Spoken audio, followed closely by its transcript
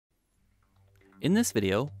In this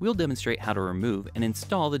video, we'll demonstrate how to remove and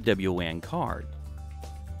install the WWAN card.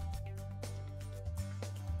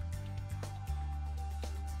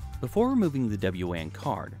 Before removing the WWAN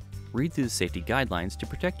card, read through the safety guidelines to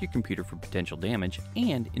protect your computer from potential damage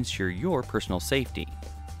and ensure your personal safety.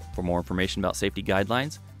 For more information about safety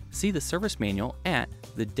guidelines, see the service manual at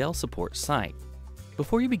the Dell support site.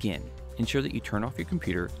 Before you begin, ensure that you turn off your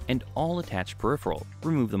computer and all attached peripheral,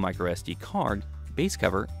 remove the microSD card, base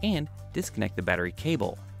cover, and disconnect the battery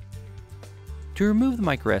cable. To remove the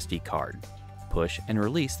microSD card, push and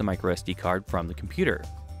release the microSD card from the computer.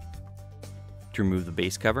 To remove the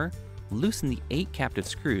base cover, loosen the 8 captive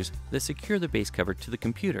screws that secure the base cover to the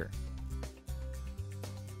computer.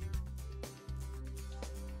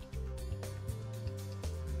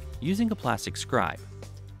 Using a plastic scribe,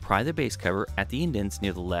 pry the base cover at the indents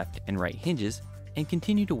near the left and right hinges and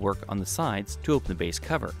continue to work on the sides to open the base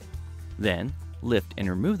cover. Then, lift and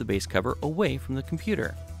remove the base cover away from the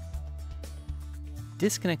computer.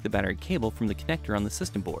 Disconnect the battery cable from the connector on the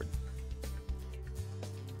system board.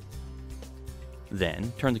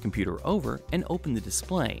 Then, turn the computer over and open the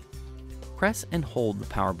display. Press and hold the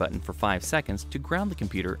power button for 5 seconds to ground the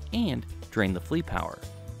computer and drain the flea power.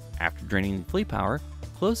 After draining the flea power,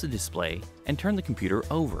 close the display and turn the computer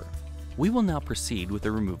over. We will now proceed with the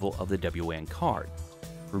removal of the WWAN card.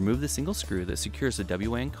 Remove the single screw that secures the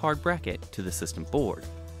WWAN card bracket to the system board.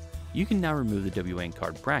 You can now remove the WWAN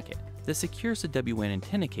card bracket that secures the WWAN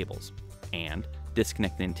antenna cables and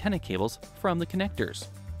disconnect the antenna cables from the connectors.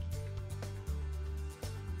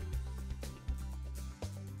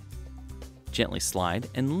 Gently slide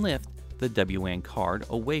and lift the WWAN card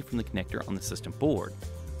away from the connector on the system board.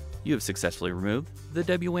 You have successfully removed the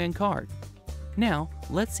WWAN card. Now,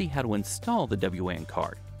 let's see how to install the WWAN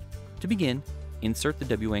card. To begin, insert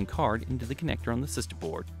the WWAN card into the connector on the system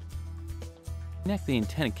board. Connect the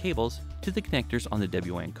antenna cables to the connectors on the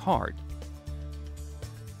WWAN card.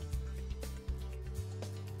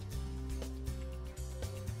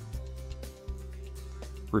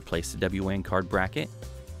 Replace the WWAN card bracket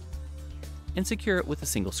and secure it with a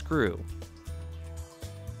single screw.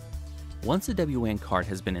 Once the WWAN card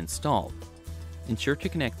has been installed, ensure to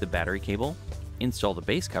connect the battery cable, install the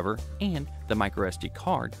base cover, and the microSD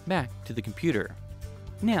card back to the computer.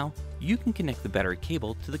 Now, you can connect the battery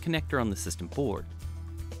cable to the connector on the system board.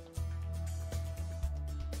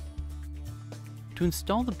 To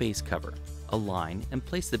install the base cover, align and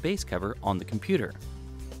place the base cover on the computer.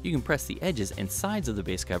 You can press the edges and sides of the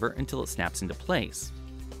base cover until it snaps into place.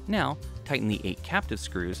 Now, tighten the 8 captive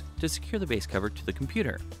screws to secure the base cover to the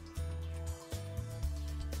computer.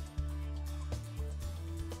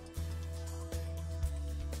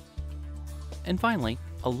 And finally,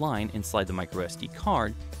 align and slide the microSD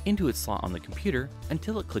card into its slot on the computer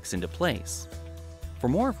until it clicks into place. For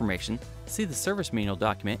more information, see the service manual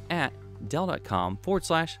document at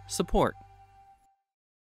dell.com/support.